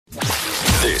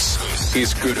This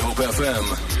is Good Hope FM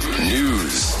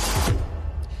News.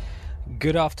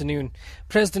 Good afternoon.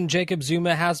 President Jacob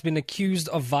Zuma has been accused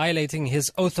of violating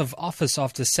his oath of office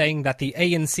after saying that the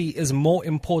ANC is more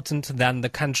important than the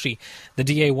country. The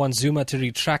DA wants Zuma to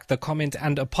retract the comment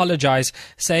and apologize,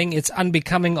 saying it's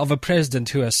unbecoming of a president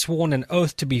who has sworn an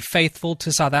oath to be faithful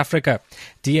to South Africa.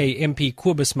 DA MP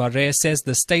Kobus Maree says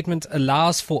the statement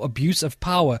allows for abuse of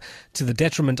power to the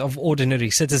detriment of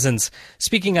ordinary citizens.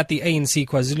 Speaking at the ANC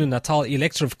KwaZulu-Natal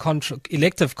elective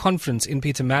conference in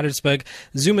Pietermaritzburg,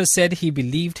 Zuma said he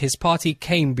believed his party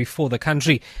came before the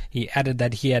country. He added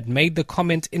that he had made the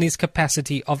comment in his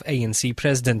capacity of ANC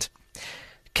president.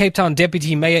 Cape Town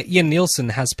Deputy Mayor Ian Neilson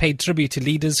has paid tribute to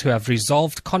leaders who have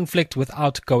resolved conflict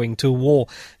without going to war.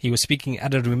 He was speaking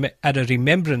at a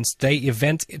Remembrance Day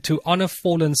event to honour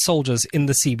fallen soldiers in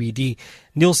the CBD.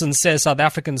 Neilson says South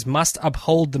Africans must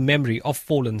uphold the memory of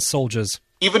fallen soldiers.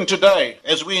 Even today,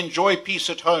 as we enjoy peace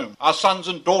at home, our sons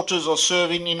and daughters are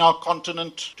serving in our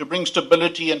continent to bring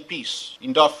stability and peace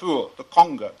in Darfur, the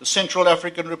Congo, the Central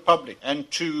African Republic,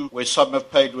 and too where some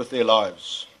have paid with their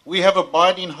lives. We have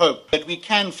abiding hope that we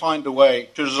can find a way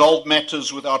to resolve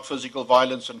matters without physical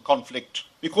violence and conflict,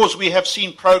 because we have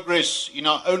seen progress in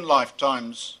our own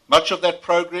lifetimes. Much of that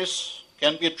progress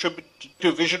can be attributed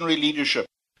to visionary leadership.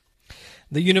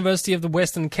 The University of the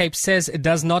Western Cape says it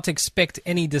does not expect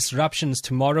any disruptions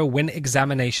tomorrow when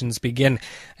examinations begin.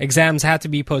 Exams had to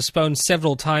be postponed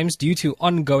several times due to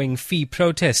ongoing fee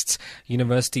protests.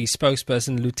 University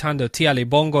spokesperson Lutando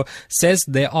Tialebongo says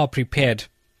they are prepared.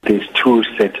 There's two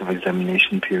sets of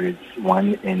examination periods,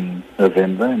 one in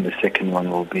November and the second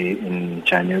one will be in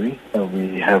January.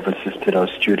 We have assisted our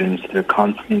students through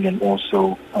counseling and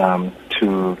also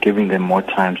to giving them more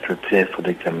time to prepare for the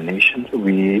examinations.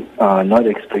 We are not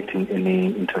expecting any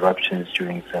interruptions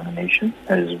during examination,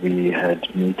 as we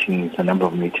had meetings, a number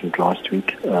of meetings last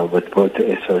week with both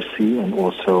the SRC and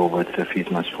also with the Fees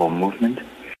Must Fall movement.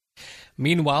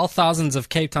 Meanwhile, thousands of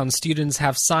Cape Town students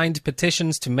have signed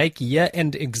petitions to make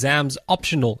year-end exams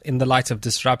optional in the light of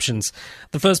disruptions.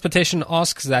 The first petition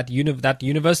asks that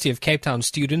University of Cape Town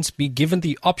students be given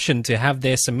the option to have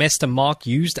their semester mark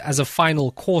used as a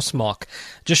final course mark.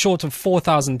 Just short of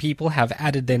 4,000 people have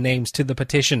added their names to the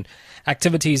petition.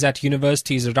 Activities at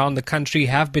universities around the country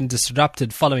have been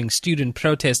disrupted following student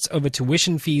protests over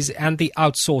tuition fees and the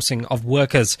outsourcing of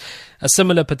workers. A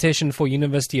similar petition for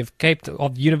University of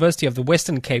the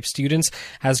Western Cape students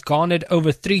has garnered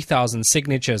over 3,000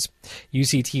 signatures.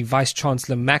 UCT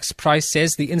Vice-Chancellor Max Price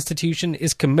says the institution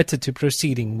is committed to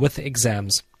proceeding with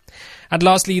exams. And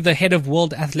lastly, the head of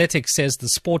World Athletics says the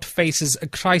sport faces a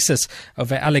crisis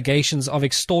over allegations of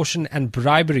extortion and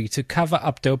bribery to cover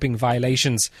up doping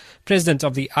violations. President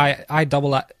of the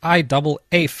IAAF,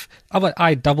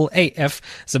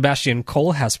 Sebastian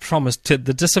Coe, has promised the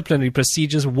disciplinary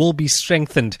procedures will be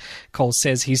strengthened. Coe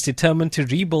says he's determined to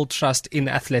rebuild trust in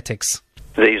athletics.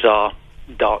 These are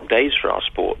dark days for our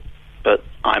sport, but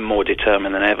I'm more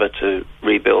determined than ever to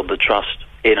rebuild the trust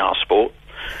in our sport.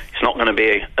 It's not going to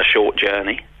be a short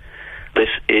journey. This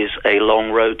is a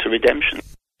long road to redemption.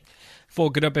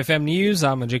 For Good Hope FM News,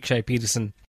 I'm Jacob Peterson.